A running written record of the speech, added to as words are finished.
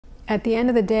At the end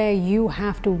of the day, you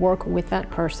have to work with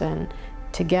that person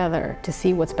together to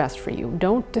see what's best for you.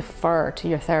 Don't defer to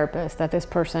your therapist that this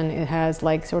person has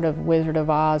like sort of Wizard of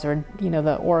Oz or, you know,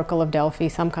 the Oracle of Delphi,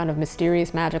 some kind of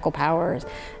mysterious magical powers,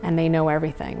 and they know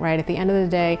everything, right? At the end of the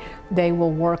day, they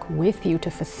will work with you to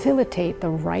facilitate the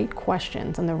right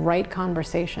questions and the right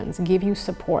conversations, give you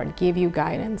support, give you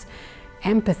guidance,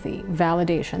 empathy,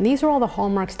 validation. These are all the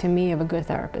hallmarks to me of a good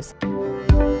therapist.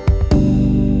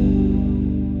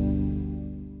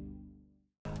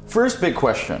 First big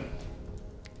question.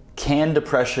 Can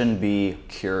depression be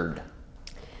cured?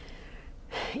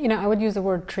 You know, I would use the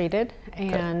word treated,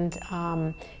 and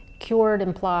cured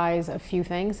implies a few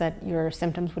things: that your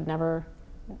symptoms would never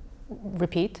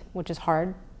repeat, which is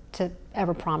hard to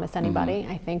ever promise anybody.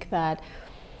 I think that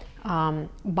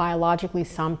biologically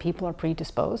some people are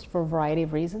predisposed for a variety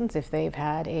of reasons. If they've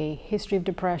had a history of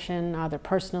depression, either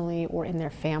personally or in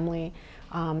their family,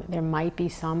 there might be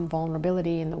some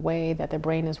vulnerability in the way that their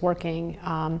brain is working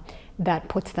that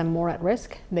puts them more at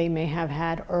risk. They may have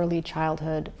had early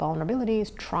childhood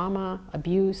vulnerabilities, trauma,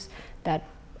 abuse, that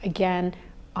again,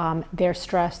 their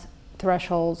stress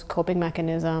thresholds, coping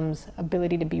mechanisms,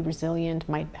 ability to be resilient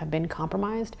might have been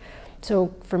compromised.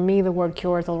 So for me, the word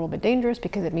cure is a little bit dangerous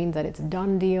because it means that it's a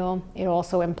done deal. It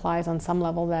also implies on some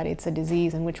level that it's a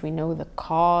disease in which we know the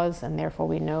cause and therefore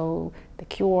we know the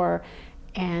cure.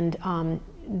 And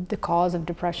the cause of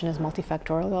depression is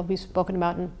multifactorial, as we've spoken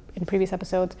about in previous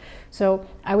episodes. So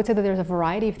I would say that there's a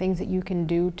variety of things that you can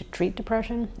do to treat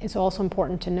depression. It's also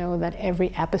important to know that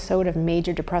every episode of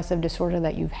major depressive disorder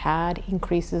that you've had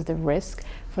increases the risk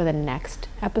for the next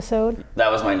episode. That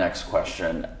was my next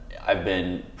question. I've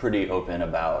been pretty open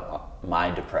about my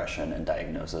depression and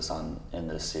diagnosis in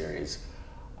this series.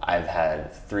 I've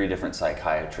had 3 different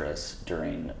psychiatrists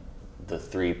during the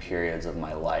 3 periods of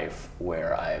my life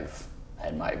where I've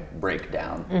had my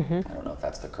breakdown. I don't know if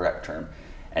that's the correct term.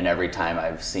 And every time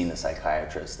I've seen the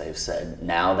psychiatrist, they've said,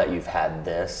 now that you've had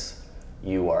this,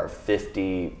 you are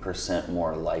 50%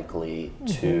 more likely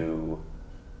to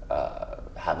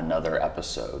have another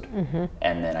episode.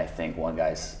 And then I think one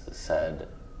guy said,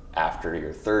 after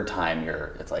your 3rd time,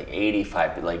 it's like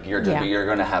 85, like you're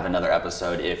going to have another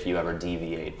episode if you ever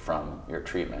deviate from your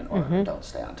treatment or don't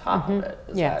stay on top of it.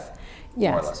 Is that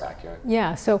more or less accurate?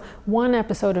 Yeah, so 1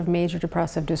 episode of major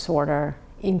depressive disorder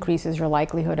increases your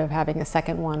likelihood of having a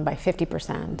second one by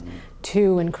 50%,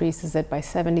 2 increases it by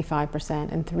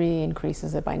 75%, and 3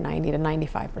 increases it by 90 to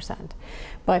 95%.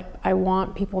 But I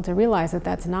want people to realize that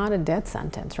that's not a death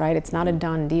sentence, right? It's not a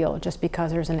done deal. Just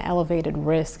because there's an elevated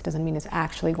risk doesn't mean it's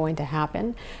actually going to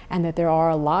happen, and that there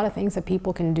are a lot of things that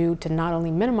people can do to not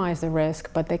only minimize the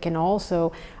risk, but they can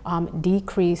also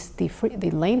decrease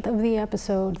the length of the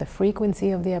episode, the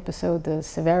frequency of the episode, the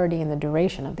severity and the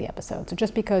duration of the episode. So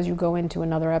just because you go into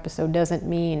another episode doesn't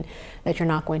mean that you're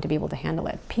not going to be able to handle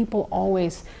it. People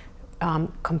always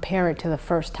compare it to the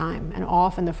first time, and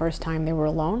often the first time they were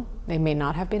alone. They may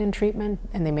not have been in treatment,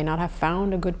 and they may not have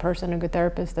found a good person, a good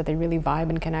therapist that they really vibe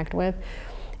and connect with.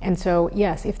 And so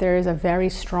yes, if there is a very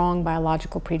strong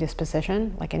biological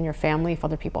predisposition, like in your family, if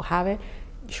other people have it,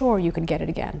 sure, you could get it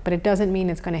again, but it doesn't mean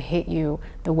it's going to hit you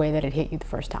the way that it hit you the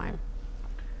first time.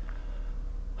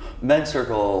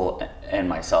 MedCircle and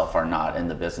myself are not in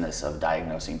the business of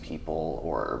diagnosing people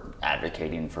or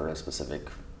advocating for a specific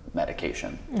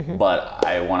medication. But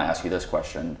I want to ask you this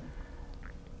question.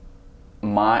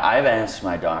 I've asked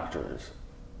my doctors,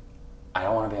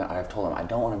 I've told them I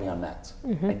don't want to be on meds.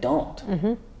 I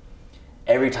don't.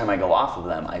 Every time I go off of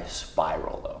them, I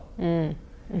spiral though.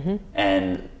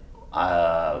 And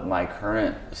my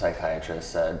current psychiatrist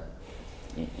said,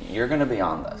 you're going to be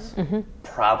on this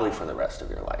probably for the rest of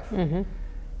your life.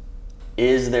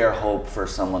 Is there hope for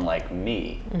someone like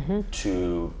me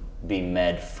to be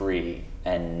med-free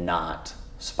and not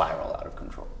spiral out of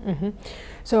control?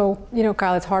 So, you know,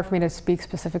 Kyle, it's hard for me to speak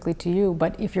specifically to you,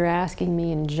 but if you're asking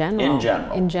me in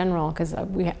general, because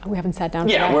we haven't sat down.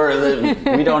 Yeah,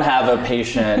 we don't have a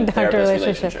patient-therapist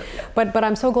relationship. But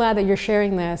I'm so glad that you're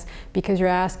sharing this, because you're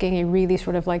asking a really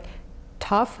sort of like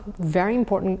tough, very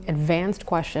important, advanced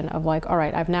question of like, all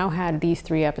right, I've now had these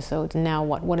 3 episodes, now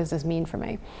what? What does this mean for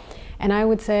me? And I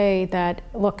would say that,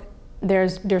 look,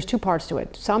 there's 2 parts to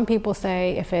it. Some people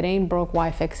say, if it ain't broke, why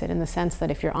fix it? In the sense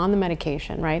that if you're on the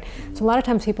medication, right? So a lot of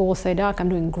times people will say, Doc, I'm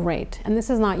doing great. And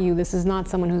this is not you. This is not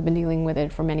someone who's been dealing with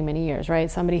it for many, many years, right?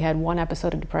 Somebody had 1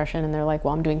 episode of depression and they're like,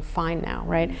 well, I'm doing fine now,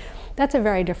 right? that's a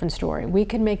very different story. We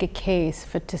can make a case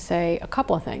to say a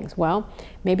couple of things. Well,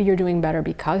 maybe you're doing better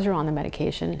because you're on the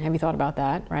medication. Have you thought about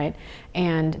that, right?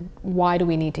 And why do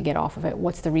we need to get off of it?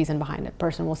 What's the reason behind it?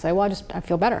 Person will say, well, I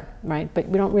feel better, right? But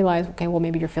we don't realize, okay, well,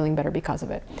 maybe you're feeling better because of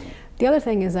it. The other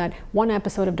thing is that one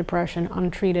episode of depression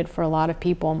untreated for a lot of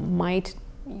people might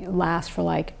last for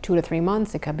like 2 to 3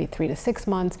 months. It could be 3 to 6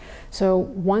 months. So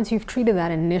once you've treated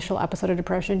that initial episode of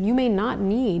depression, you may not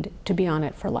need to be on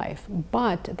it for life.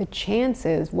 But the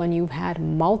chances when you've had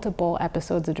multiple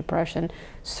episodes of depression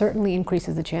certainly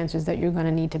increases the chances that you're going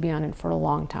to need to be on it for a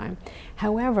long time.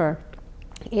 However,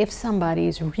 if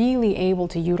somebody's really able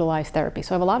to utilize therapy.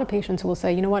 So I have a lot of patients who will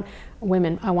say, you know what,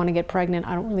 women, I want to get pregnant.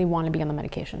 I don't really want to be on the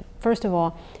medication. First of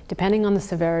all, depending on the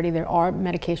severity, there are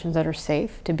medications that are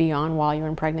safe to be on while you're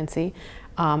in pregnancy.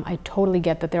 I totally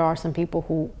get that there are some people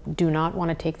who do not want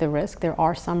to take the risk. There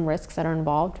are some risks that are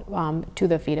involved to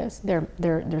the fetus.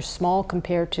 They're small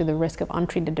compared to the risk of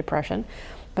untreated depression.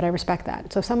 But I respect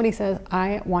that. So if somebody says,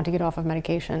 I want to get off of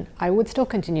medication, I would still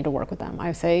continue to work with them.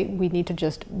 I say we need to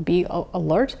just be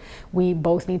alert. We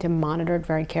both need to monitor it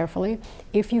very carefully.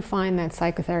 If you find that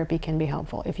psychotherapy can be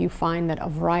helpful, if you find that a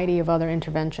variety of other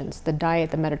interventions, the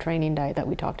diet, the Mediterranean diet that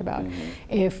we talked about,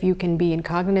 if you can be in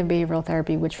cognitive behavioral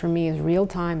therapy, which for me is real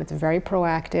time, it's very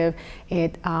proactive,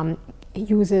 it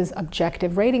uses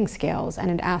objective rating scales, and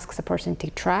it asks a person to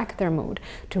track their mood,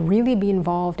 to really be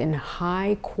involved in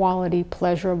high quality,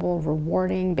 pleasurable,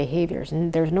 rewarding behaviors.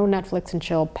 And there's no Netflix and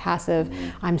chill, passive,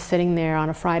 I'm sitting there on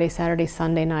a Friday, Saturday,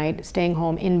 Sunday night, staying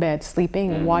home in bed,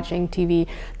 sleeping, watching TV,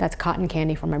 that's cotton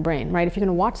candy for my brain, right? If you're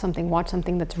gonna watch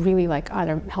something that's really like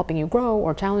either helping you grow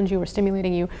or challenge you or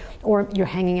stimulating you, or you're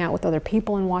hanging out with other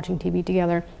people and watching TV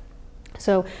together.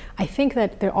 So I think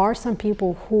that there are some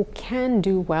people who can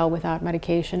do well without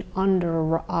medication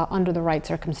under the right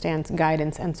circumstance,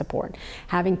 guidance, and support.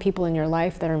 Having people in your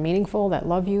life that are meaningful, that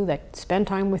love you, that spend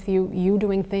time with you, you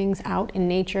doing things out in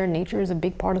nature. Nature is a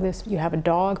big part of this. You have a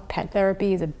dog, pet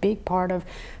therapy is a big part of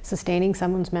sustaining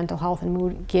someone's mental health and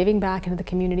mood, giving back into the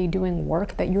community, doing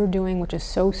work that you're doing, which is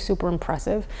so super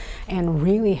impressive, and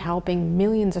really helping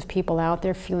millions of people out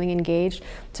there feeling engaged.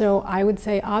 So I would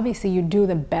say, obviously, you do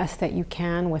the best that you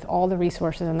can with all the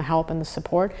resources and the help and the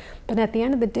support. But at the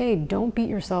end of the day, don't beat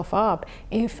yourself up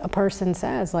if a person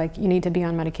says, like, you need to be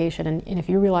on medication. And if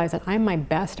you realize that I'm my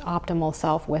best optimal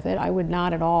self with it, I would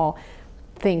not at all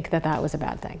think that that was a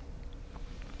bad thing.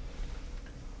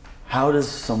 How does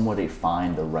somebody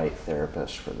find the right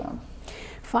therapist for them?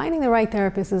 Finding the right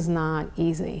therapist is not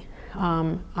easy.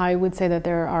 I would say that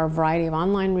there are a variety of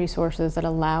online resources that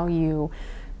allow you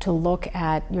to look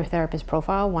at your therapist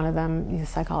profile. One of them is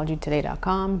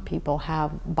psychologytoday.com. People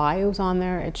have bios on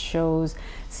there. It shows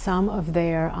some of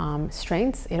their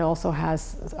strengths. It also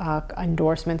has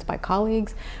endorsements by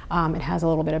colleagues. It has a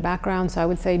little bit of background. So I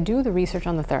would say do the research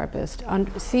on the therapist.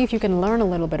 See if you can learn a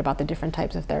little bit about the different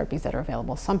types of therapies that are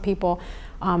available. Some people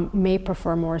may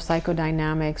prefer more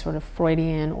psychodynamic, sort of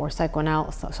Freudian or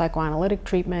psychoanalytic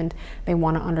treatment. They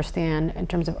want to understand in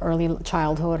terms of early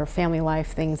childhood or family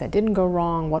life things that didn't go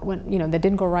wrong, what went, that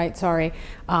didn't go right,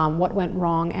 what went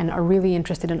wrong, and are really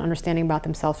interested in understanding about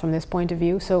themselves from this point of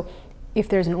view. So if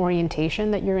there's an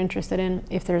orientation that you're interested in,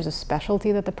 if there's a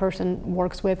specialty that the person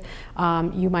works with,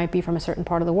 you might be from a certain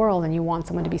part of the world and you want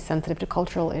someone to be sensitive to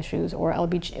cultural issues or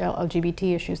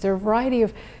LGBT issues. There are a variety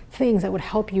of things that would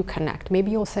help you connect.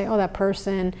 Maybe you'll say, oh, that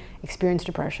person experienced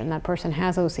depression, that person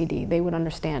has OCD, they would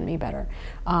understand me better.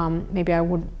 Maybe I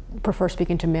would prefer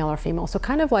speaking to male or female. So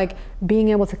kind of like being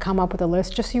able to come up with a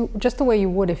list, just the way you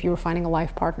would if you were finding a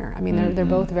life partner. I mean, they're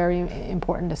both very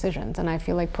important decisions, and I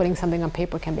feel like putting something on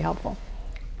paper can be helpful.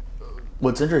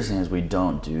 What's interesting is we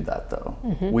don't do that, though.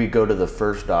 We go to the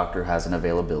first doctor who has an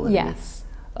availability. Yes.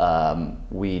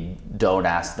 We don't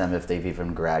ask them if they've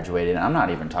even graduated. And I'm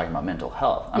not even talking about mental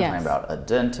health. I'm talking about a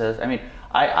dentist. I mean,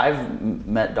 I've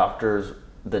met doctors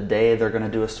the day they're going to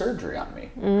do a surgery on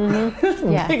me.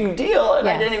 Big deal. And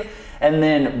I didn't even, and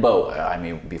then, but I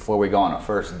mean, before we go on a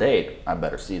first date, I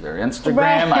better see their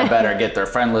Instagram. I better get their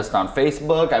friend list on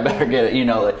Facebook. I better get it,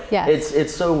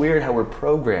 it's so weird how we're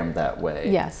programmed that way.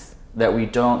 Yes. That we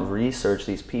don't research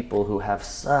these people who have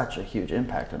such a huge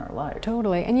impact in our life.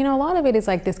 Totally. And a lot of it is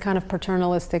like this kind of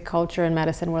paternalistic culture in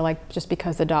medicine where like just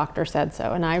because the doctor said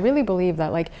so. And I really believe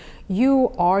that like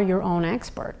you are your own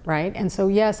expert, right? And so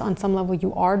yes, on some level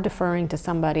you are deferring to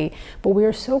somebody, but we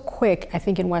are so quick, I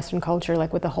think in Western culture,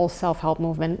 like with the whole self-help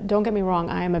movement, don't get me wrong,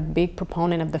 I am a big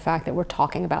proponent of the fact that we're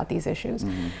talking about these issues.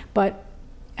 But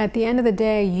at the end of the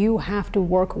day, you have to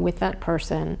work with that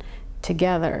person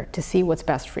together to see what's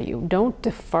best for you. Don't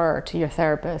defer to your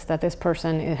therapist that this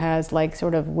person has like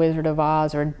sort of Wizard of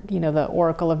Oz or, you know, the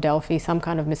Oracle of Delphi, some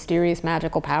kind of mysterious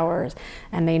magical powers,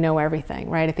 and they know everything,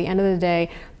 right? At the end of the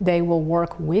day, they will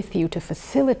work with you to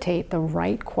facilitate the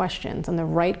right questions and the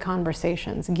right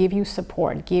conversations, give you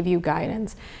support, give you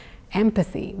guidance.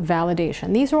 Empathy,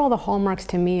 validation. These are all the hallmarks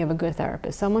to me of a good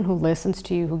therapist. Someone who listens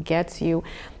to you, who gets you.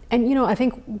 And you know, I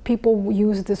think people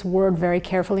use this word very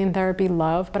carefully in therapy,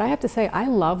 love, but I have to say I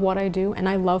love what I do and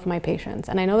I love my patients.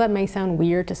 And I know that may sound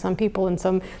weird to some people in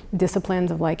some disciplines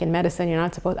of like in medicine, you're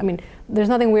not supposed, I mean, there's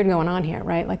nothing weird going on here,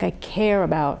 right? Like I care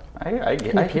about I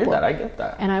hear that, I get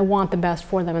that. And I want the best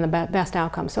for them and the best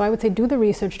outcome. So I would say do the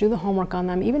research, do the homework on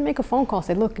them, even make a phone call,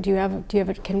 say, look,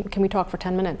 can we talk for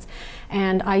 10 minutes?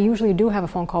 And I usually do have a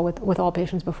phone call with all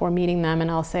patients before meeting them, and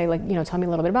I'll say, like, you know, tell me a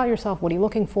little bit about yourself, what are you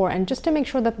looking for? And just to make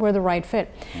sure that we're the right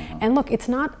fit. And look, it's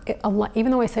not,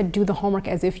 even though I said do the homework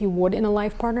as if you would in a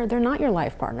life partner, they're not your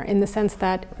life partner in the sense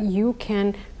that you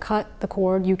can cut the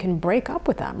cord, you can break up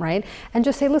with them, right? And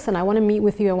just say, listen, I want to meet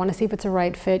with you, I want to see if it's a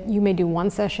right fit. You may do one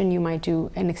session, you might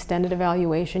do an extended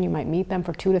evaluation, you might meet them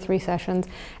for 2 to 3 sessions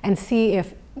and see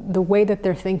if the way that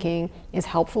they're thinking is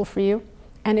helpful for you.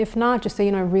 And if not, just say,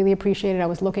 you know, I really appreciate it. I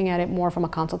was looking at it more from a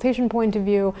consultation point of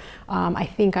view. I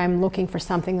think I'm looking for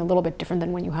something a little bit different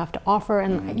than what you have to offer.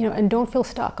 And, you know, and don't feel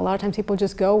stuck. A lot of times people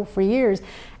just go for years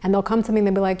and they'll come to me and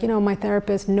they'll be like, you know, my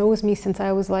therapist knows me since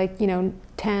I was like, you know,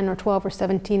 10 or 12 or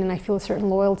 17 and I feel a certain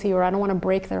loyalty, or I don't want to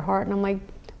break their heart. And I'm like,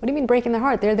 what do you mean breaking their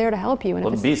heart? They're there to help you. And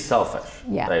well, be selfish.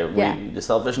 Yeah, The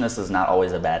selfishness is not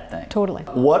always a bad thing. Totally.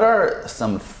 What are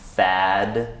some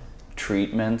fad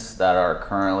treatments that are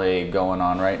currently going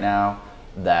on right now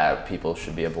that people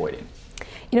should be avoiding?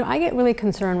 You know, I get really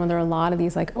concerned when there are a lot of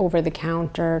these like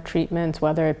over-the-counter treatments,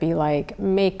 whether it be like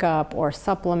makeup or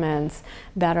supplements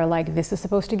that are like, this is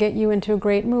supposed to get you into a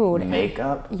great mood.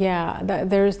 Makeup? Yeah,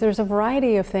 there's a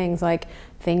variety of things, like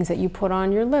things that you put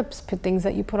on your lips, things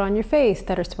that you put on your face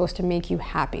that are supposed to make you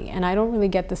happy. And I don't really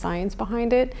get the science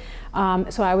behind it.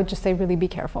 So I would just say really be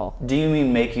careful. Do you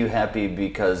mean make you happy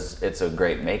because it's a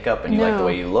great makeup and you like the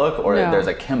way you look, or there's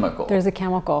a chemical? There's a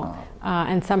chemical.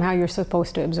 And somehow you're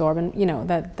supposed to absorb, and you know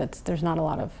there's not a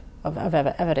lot of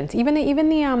evidence. Even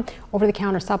the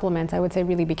over-the-counter supplements, I would say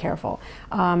really be careful.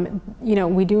 You know,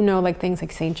 we do know like things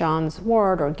like St. John's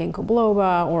wort or ginkgo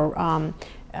biloba or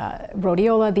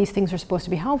rhodiola. These things are supposed to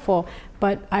be helpful,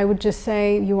 but I would just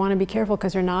say you want to be careful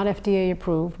because they're not FDA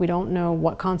approved. We don't know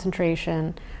what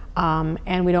concentration.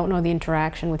 And we don't know the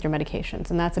interaction with your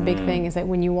medications. And that's a big thing, is that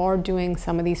when you are doing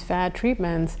some of these fad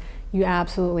treatments, you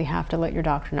absolutely have to let your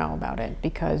doctor know about it,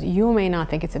 because you may not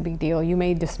think it's a big deal. You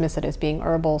may dismiss it as being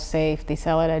herbal, safe. They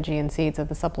sell it at GNCs at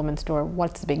the supplement store.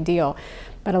 What's the big deal?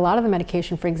 But a lot of the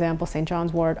medication, for example, St.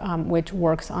 John's wort, which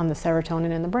works on the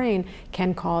serotonin in the brain,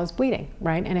 can cause bleeding,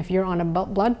 right? And if you're on a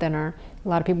blood thinner, a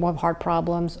lot of people have heart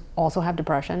problems, also have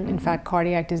depression. In fact,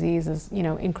 cardiac disease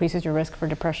increases your risk for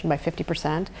depression by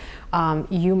 50%.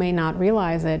 You may not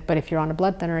realize it, but if you're on a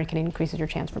blood thinner, it can increase your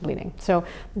chance for bleeding. So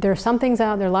there are some things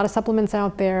out there, a lot of supplements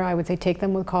out there. I would say take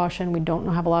them with caution. We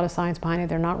don't have a lot of science behind it.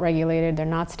 They're not regulated. They're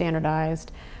not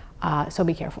standardized. So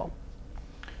be careful.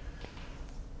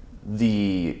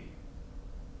 The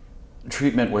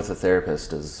treatment with a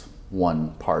therapist is one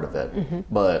part of it,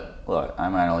 but look, I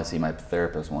might only see my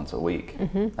therapist once a week.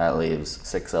 That leaves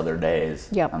 6 other days.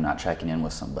 I'm not checking in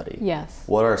with somebody. Yes.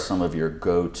 What are some of your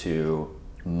go-to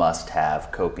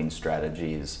must-have coping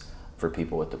strategies for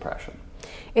people with depression?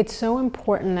 It's so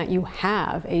important that you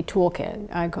have a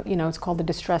toolkit. You know, it's called the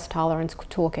Distress Tolerance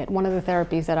Toolkit. One of the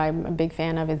therapies that I'm a big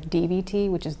fan of is DBT,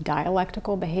 which is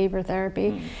dialectical behavior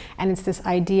therapy. And it's this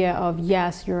idea of,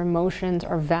 yes, your emotions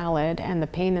are valid and the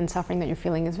pain and suffering that you're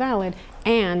feeling is valid,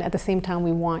 and at the same time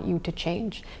we want you to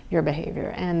change your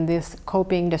behavior. And this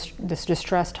this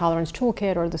Distress Tolerance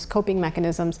Toolkit, or this coping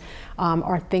mechanisms,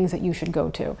 are things that you should go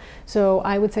to. So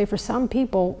I would say for some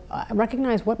people,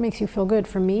 recognize what makes you feel good.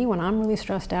 For me, when I'm really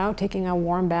stressed out, taking a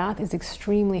warm bath is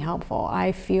extremely helpful.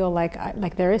 I feel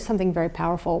like there is something very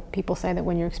powerful. People say that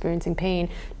when you're experiencing pain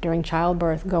during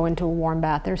childbirth, go into a warm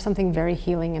bath. There's something very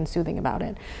healing and soothing about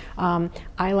it.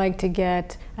 I like to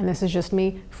get, and this is just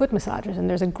me, foot massages. And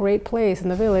there's a great place in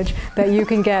the village that you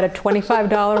can get a $25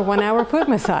 1-hour foot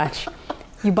massage.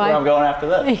 You buy. Where I'm going after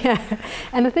that. Yeah,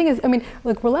 and the thing is, I mean,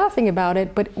 look, we're laughing about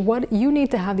it, but what you need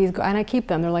to have these, and I keep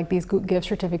them. They're like these gift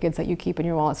certificates that you keep in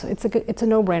your wallet. So it's a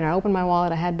no-brainer. I open my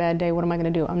wallet. I had a bad day. What am I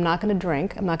going to do? I'm not going to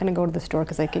drink. I'm not going to go to the store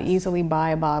because I could easily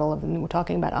buy a bottle of. And we're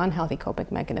talking about unhealthy coping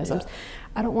mechanisms. Yeah.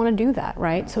 I don't want to do that,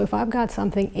 right? So if I've got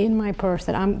something in my purse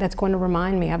that's going to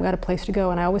remind me, I've got a place to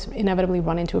go, and I always inevitably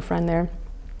run into a friend there.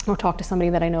 or talk to somebody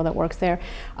that I know that works there.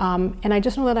 And I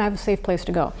just know that I have a safe place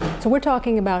to go. So we're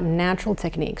talking about natural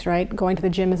techniques, right? Going to the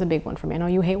gym is a big one for me. I know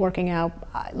you hate working out,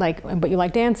 but you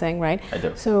like dancing, right? I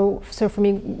do. So for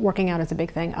me, working out is a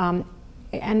big thing.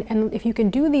 And if you can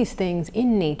do these things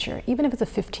in nature, even if it's a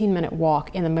 15-minute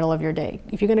walk in the middle of your day,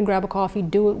 if you're going to grab a coffee,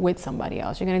 do it with somebody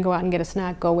else. You're going to go out and get a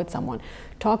snack, go with someone.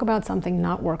 Talk about something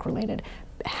not work-related.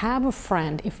 Have a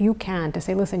friend, if you can, to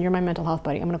say, listen, you're my mental health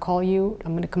buddy. I'm going to call you.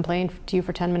 I'm going to complain to you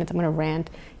for 10 minutes. I'm going to rant.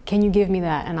 Can you give me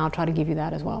that? And I'll try to give you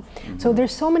that as well. Mm-hmm. So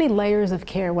there's so many layers of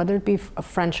care, whether it be a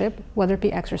friendship, whether it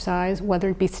be exercise, whether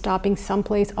it be stopping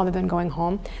someplace other than going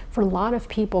home. For a lot of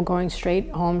people, going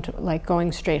straight home,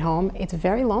 it's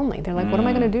very lonely. They're like, what am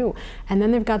I going to do? And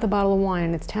then they've got the bottle of wine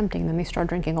and it's tempting, and then they start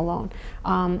drinking alone.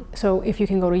 So if you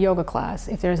can go to yoga class,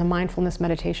 if there's a mindfulness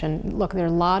meditation, look, there are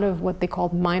a lot of what they call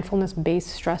mindfulness-based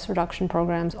stress reduction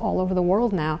programs all over the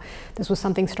world now. This was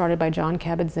something started by Jon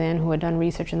Kabat-Zinn, who had done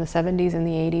research in the 70s and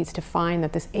the 80s to find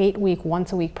that this 8-week,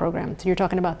 once-a-week program, so you're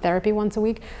talking about therapy once a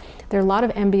week, there are a lot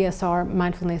of MBSR,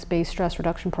 mindfulness-based stress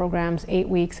reduction programs, 8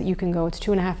 weeks that you can go. It's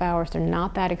 2.5 hours. They're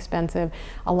not that expensive.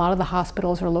 A lot of the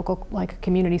hospitals or local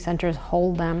community centers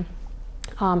hold them.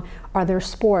 Are there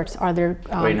sports? Are there?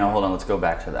 Wait, no, hold on. Let's go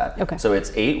back to that. Okay. So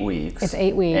it's 8 weeks. It's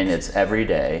 8 weeks. And it's every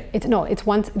day. It's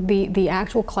once. The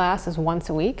actual class is once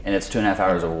a week. And it's 2.5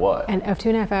 hours of what? And of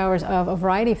 2.5 hours of a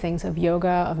variety of things, of yoga,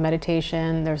 of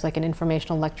meditation. There's like an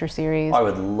informational lecture series. Oh, I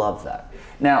would love that.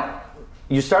 Now,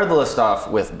 you started the list off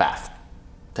with bath,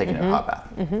 taking a hot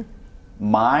bath.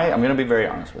 Mm-hmm. I'm going to be very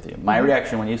honest with you. My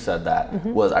reaction when you said that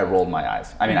was I rolled my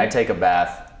eyes. I mean, I take a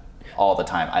bath all the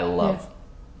time. I love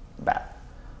bath.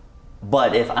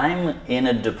 But if I'm in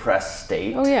a depressed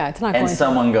state, it's not and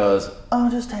someone goes,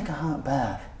 "Oh, just take a hot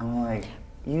bath," I'm like,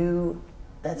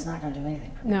 that's not going to do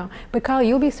anything for me. No, but Kyle,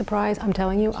 you'll be surprised. I'm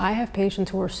telling you, I have patients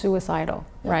who are suicidal,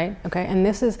 right? Okay, and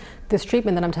this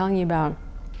treatment that I'm telling you about,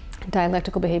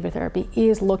 dialectical behavior therapy,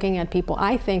 is looking at people.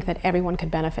 I think that everyone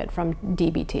could benefit from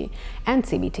DBT and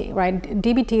CBT, right?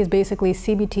 DBT is basically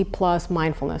CBT plus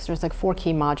mindfulness. There's like 4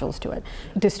 key modules to it.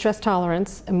 Distress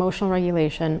tolerance, emotional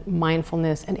regulation,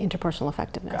 mindfulness, and interpersonal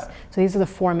effectiveness. So these are the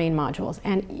 4 main modules.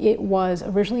 And it was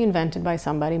originally invented by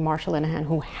somebody, Marsha Linehan,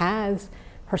 who has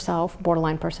herself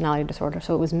borderline personality disorder.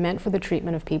 So it was meant for the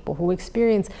treatment of people who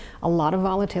experience a lot of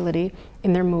volatility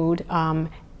in their mood,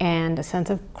 and a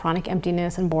sense of chronic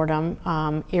emptiness and boredom,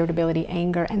 irritability,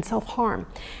 anger, and self-harm.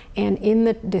 And in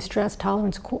the distress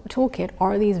tolerance toolkit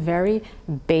are these very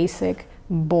basic,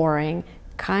 boring,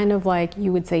 kind of like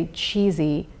you would say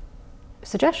cheesy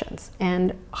suggestions.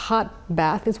 And hot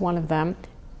bath is one of them.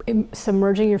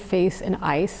 Submerging your face in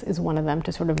ice is one of them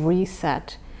to sort of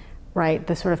reset, right,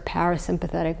 the sort of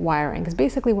parasympathetic wiring. Because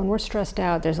basically when we're stressed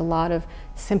out, there's a lot of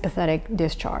sympathetic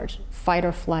discharge, fight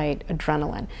or flight,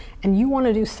 adrenaline. And you want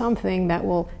to do something that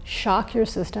will shock your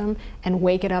system and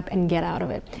wake it up and get out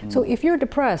of it. So if you're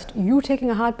depressed, you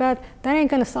taking a hot bath, that ain't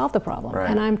going to solve the problem. Right.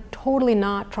 And I'm totally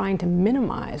not trying to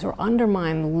minimize or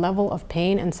undermine the level of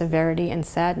pain and severity and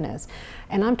sadness.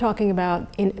 And I'm talking about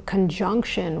in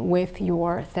conjunction with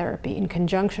your therapy, in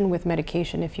conjunction with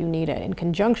medication if you need it, in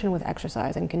conjunction with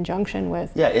exercise, in conjunction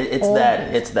with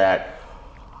it's that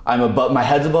my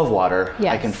head's above water.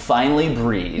 Yes. I can finally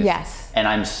breathe. Yes. And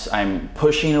I'm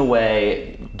pushing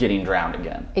away getting drowned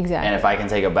again. Exactly. And if I can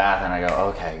take a bath and I go,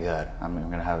 okay, good.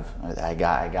 I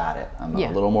got it. I'm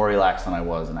a little more relaxed than I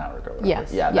was an hour ago.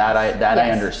 Yes. Yeah, that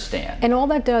I understand. And all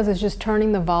that does is just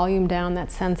turning the volume down,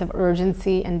 that sense of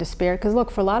urgency and despair. Because look,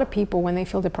 for a lot of people, when they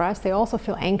feel depressed, they also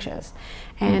feel anxious.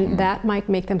 And that might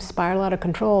make them spiral out of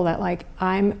control, that like,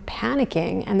 I'm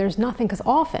panicking and there's nothing, because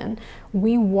often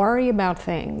we worry about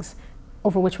things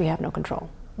over which we have no control.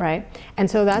 Right,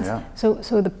 and so that's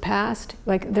so the past.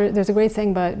 Like there's a great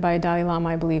saying by Dalai Lama,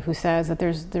 I believe, who says that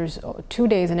there's 2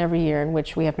 days in every year in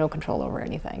which we have no control over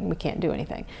anything. We can't do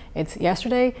anything. It's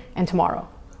yesterday and tomorrow.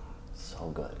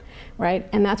 So good. Right,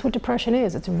 and that's what depression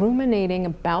is. It's ruminating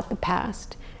about the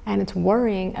past and it's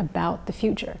worrying about the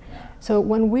future. So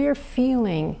when we're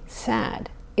feeling sad,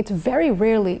 it's very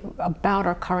rarely about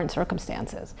our current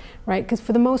circumstances, right? Because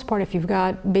for the most part, if you've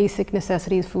got basic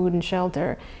necessities, food and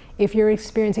shelter, if you're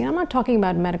experiencing, I'm not talking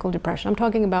about medical depression, I'm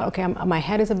talking about, okay, my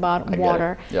head is about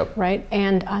water, right?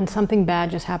 And something bad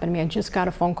just happened to me. I just got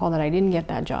a phone call that I didn't get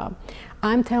that job.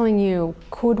 I'm telling you,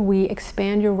 could we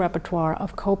expand your repertoire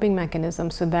of coping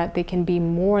mechanisms so that they can be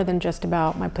more than just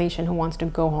about my patient who wants to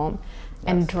go home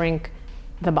and drink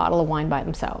the bottle of wine by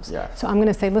themselves. So I'm going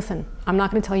to say, listen, I'm not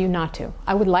going to tell you not to.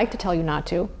 I would like to tell you not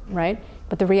to, right?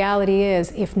 But the reality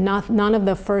is, if none of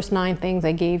the first 9 things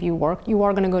I gave you work, you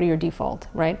are going to go to your default,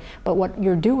 right? But what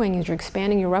you're doing is you're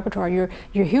expanding your repertoire. You're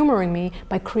humoring me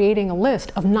by creating a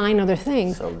list of 9 other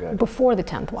things before the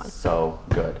 10th one. So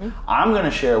good. I'm going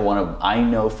to share one of, I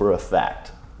know for a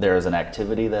fact, there is an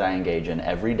activity that I engage in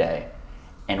every day,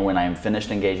 and when I'm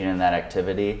finished engaging in that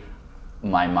activity,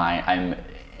 my mind, I'm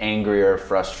angrier,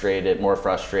 frustrated, more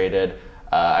frustrated.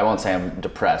 I won't say I'm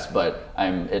depressed, but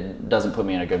it doesn't put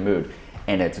me in a good mood.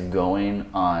 And it's going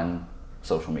on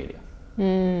social media.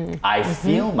 I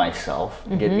feel myself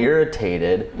get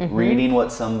irritated reading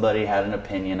what somebody had an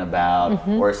opinion about,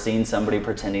 or seeing somebody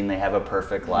pretending they have a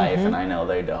perfect life, and I know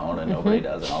they don't, and nobody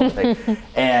does, and all the things.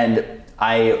 And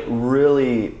I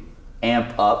really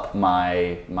amp up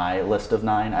my list of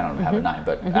 9. I don't have a 9,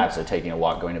 but absolutely taking a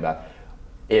walk, going about,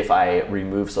 if I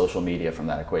remove social media from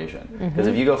that equation. Because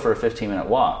if you go for a 15-minute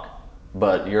walk,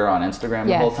 but you're on Instagram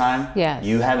the whole time,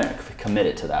 you haven't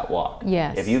committed to that walk.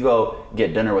 If you go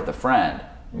get dinner with a friend,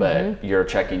 but you're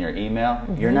checking your email,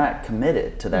 you're not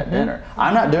committed to that dinner.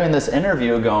 I'm not doing this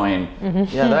interview going,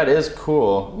 yeah, that is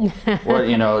cool. Or,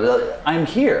 you know, I'm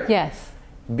here.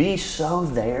 Be so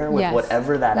there with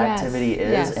whatever that activity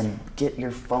is, and get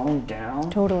your phone down.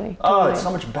 Totally. Oh, it's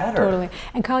so much better. Totally.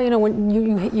 And Kyle, you know, when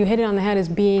you hit it on the head, is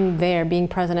being there, being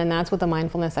present, and that's what the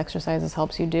mindfulness exercises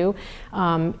helps you do.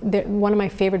 One of my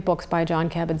favorite books by John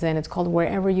Kabat-Zinn, it's called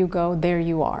Wherever You Go, There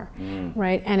You Are,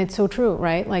 right? And it's so true,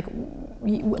 right? Like,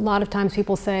 a lot of times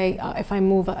people say, if I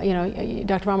move, you know,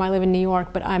 Dr. Varma, I live in New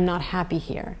York, but I'm not happy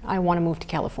here. I want to move to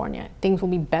California. Things will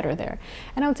be better there.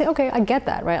 And I would say, okay, I get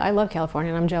that, right? I love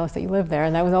California, and I'm jealous that you live there.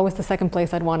 And that was always the second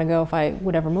place I'd want to go if I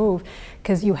would ever move,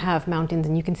 because you have mountains,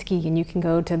 and you can ski, and you can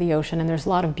go to the ocean, and there's a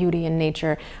lot of beauty in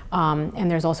nature,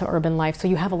 and there's also urban life. So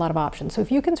you have a lot of options. So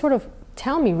if you can sort of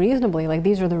tell me reasonably, like,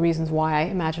 these are the reasons why I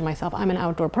imagine myself, I'm an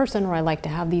outdoor person, or I like to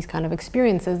have these kind of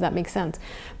experiences, that makes sense.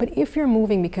 But if you're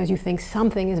moving because you think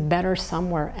something is better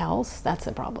somewhere else, that's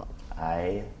the problem.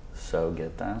 I so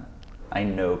get that. I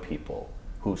know people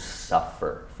who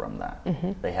suffer from that.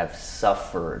 They have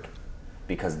suffered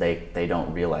because they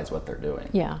don't realize what they're doing.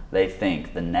 They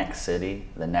think the next city,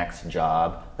 the next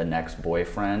job, the next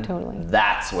boyfriend,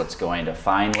 that's what's going to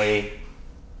finally...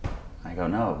 I go,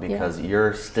 no, because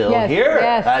you're still here.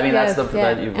 I mean, that's the...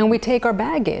 And we take our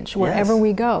baggage wherever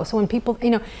we go. So when people,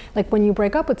 you know, like when you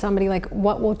break up with somebody, like,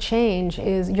 what will change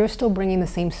is you're still bringing the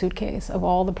same suitcase of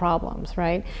all the problems,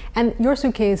 right? And your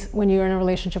suitcase, when you're in a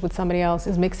relationship with somebody else,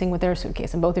 is mixing with their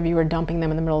suitcase, and both of you are dumping them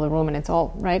in the middle of the room, and it's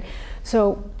all, right?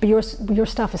 So but your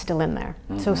stuff is still in there.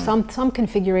 So some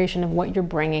configuration of what you're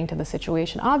bringing to the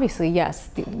situation. Obviously, yes,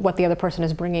 what the other person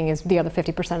is bringing is the other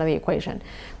 50% of the equation.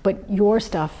 But your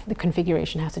stuff, the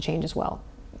configuration has to change as well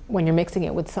when you're mixing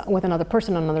it with another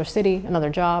person, another city, another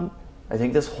job. I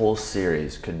think this whole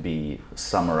series could be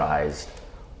summarized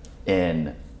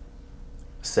in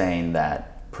saying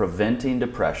that preventing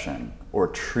depression or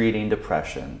treating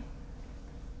depression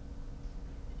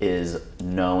is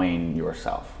knowing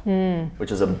yourself,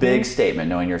 which is a big statement,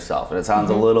 knowing yourself. And it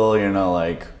sounds a little, you know,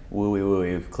 like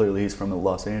wooey, clearly he's from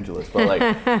Los Angeles, but like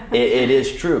it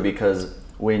is true, because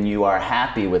when you are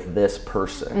happy with this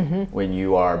person, when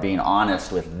you are being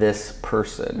honest with this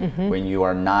person, when you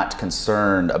are not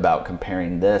concerned about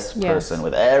comparing this person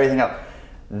with everything else,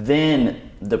 then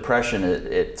depression,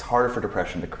 it's harder for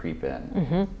depression to creep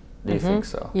in. Do you think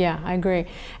so? Yeah, I agree.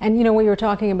 And you know, what you were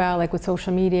talking about, like with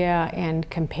social media and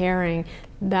comparing,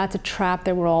 that's a trap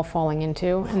that we're all falling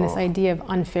into. And this idea of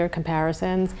unfair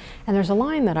comparisons. And there's a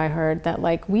line that I heard that,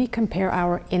 like, we compare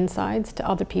our insides to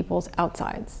other people's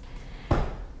outsides.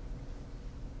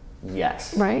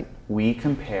 Yes. Right? We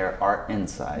compare our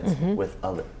insides with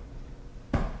other.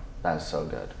 That's so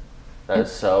good. That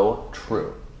is so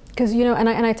true. Because, you know, and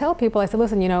I tell people, I said,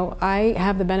 listen, you know, I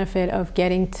have the benefit of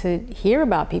getting to hear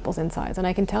about people's insides. And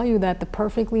I can tell you that the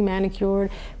perfectly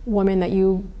manicured woman that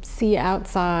you see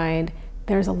outside,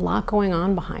 there's a lot going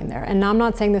on behind there. And I'm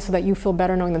not saying this so that you feel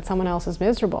better knowing that someone else is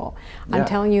miserable. I'm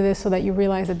telling you this so that you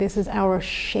realize that this is our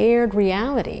shared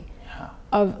reality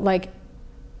of, like,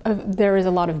 there is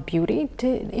a lot of beauty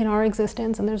in our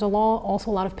existence, and there's also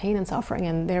a lot of pain and suffering,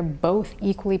 and they're both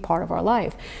equally part of our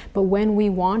life. But when we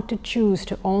want to choose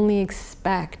to only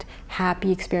expect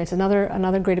happy experience,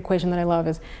 another great equation that I love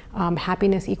is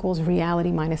happiness equals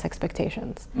reality minus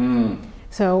expectations.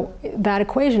 So that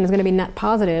equation is going to be net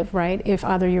positive, right? If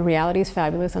either your reality is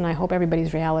fabulous, and I hope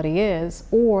everybody's reality is,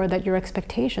 or that your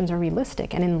expectations are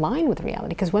realistic and in line with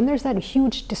reality. Because when there's that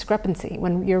huge discrepancy,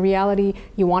 when your reality,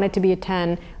 you want it to be a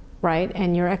 10, right?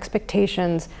 And your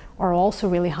expectations are also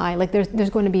really high, like there's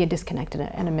going to be a disconnect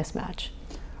and a mismatch.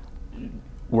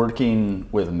 Working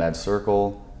with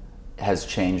MedCircle has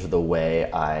changed the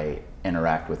way I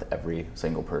interact with every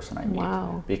single person I meet.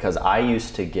 Wow. Because I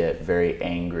used to get very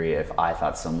angry if I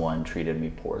thought someone treated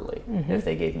me poorly, if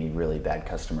they gave me really bad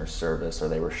customer service, or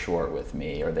they were short with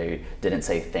me, or they didn't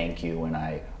say thank you when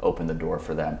I opened the door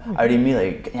for them. I would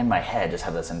immediately, in my head, just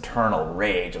have this internal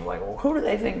rage of like, well, who do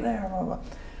they think they're? Blah, blah.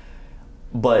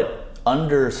 But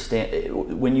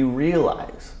understand, when you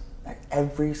realize that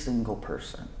every single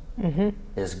person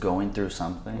is going through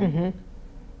something,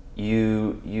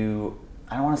 you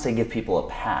I don't want to say give people a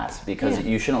pass, because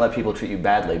you shouldn't let people treat you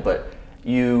badly, but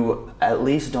you at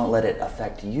least don't let it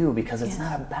affect you, because it's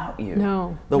not about you.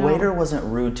 No. The waiter wasn't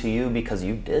rude to you because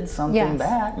you did something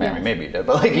bad. Maybe you did,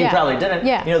 but like you probably didn't.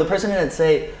 You know, the person didn't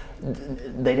say,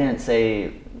 they didn't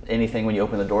say anything when you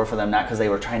opened the door for them, not because they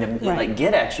were trying to like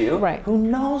get at you. Who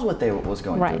knows what was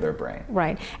going through their brain.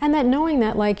 And that knowing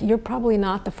that like you're probably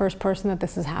not the first person that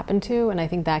this has happened to, and I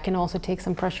think that can also take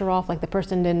some pressure off. Like the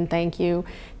person didn't thank you,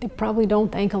 they probably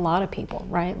don't thank a lot of people,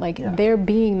 right? Like they're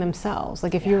being themselves.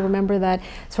 Like if you remember that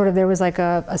sort of, there was like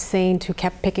a saint who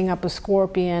kept picking up a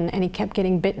scorpion and he kept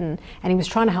getting bitten, and he was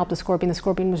trying to help the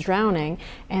scorpion was drowning,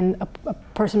 and a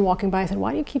person walking by said,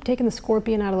 why do you keep taking the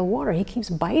scorpion out of the water? He keeps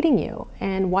biting you,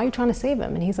 and why are you trying to save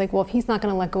him? And he's like, well, if he's not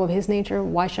going to let go of his nature,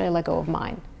 why should I let go of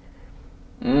mine?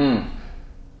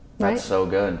 That's so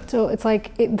good. So it's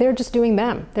like they're just doing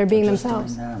them. They're being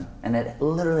themselves. Doing them. And it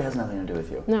literally has nothing to do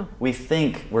with you. No. We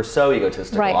think we're so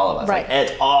egotistical, all of us. Like,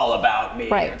 it's all about me.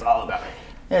 It's all about me.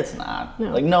 It's not.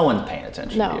 No. Like, no one's paying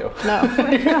attention to you. No.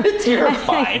 You're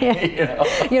fine.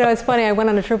 You know, it's funny. I went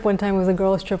on a trip one time. It was a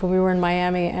girls' trip when we were in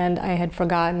Miami, and I had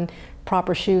forgotten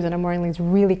proper shoes, and I'm wearing these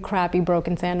really crappy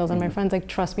broken sandals, and my friend's like,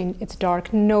 trust me, it's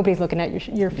dark, nobody's looking at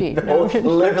your feet.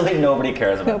 Literally nobody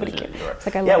cares about nobody the shoes. cares.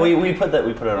 It's like, we put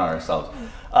it on ourselves.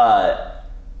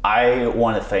 I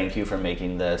want to thank you for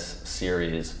making this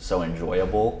series so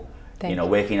enjoyable. You know,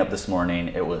 waking up this morning,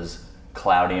 it was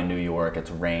cloudy in New York, it's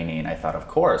raining. I thought, of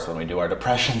course, when we do our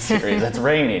depression series, it's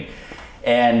raining.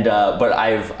 And but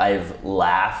I've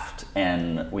laughed,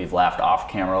 and we've laughed off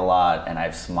camera a lot, and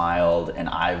I've smiled, and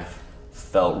I've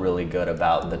felt really good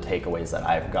about the takeaways that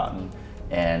I've gotten.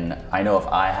 And I know if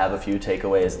I have a few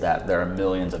takeaways, that there are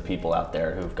millions of people out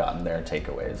there who've gotten their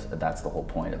takeaways. That's the whole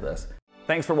point of this.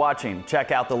 Thanks for watching.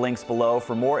 Check out the links below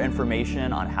for more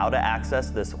information on how to access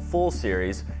this full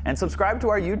series, and subscribe to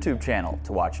our YouTube channel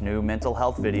to watch new mental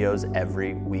health videos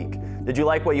every week. Did you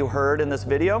like what you heard in this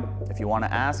video? If you want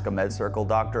to ask a MedCircle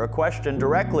doctor a question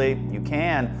directly, you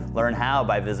can learn how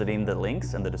by visiting the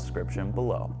links in the description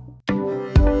below.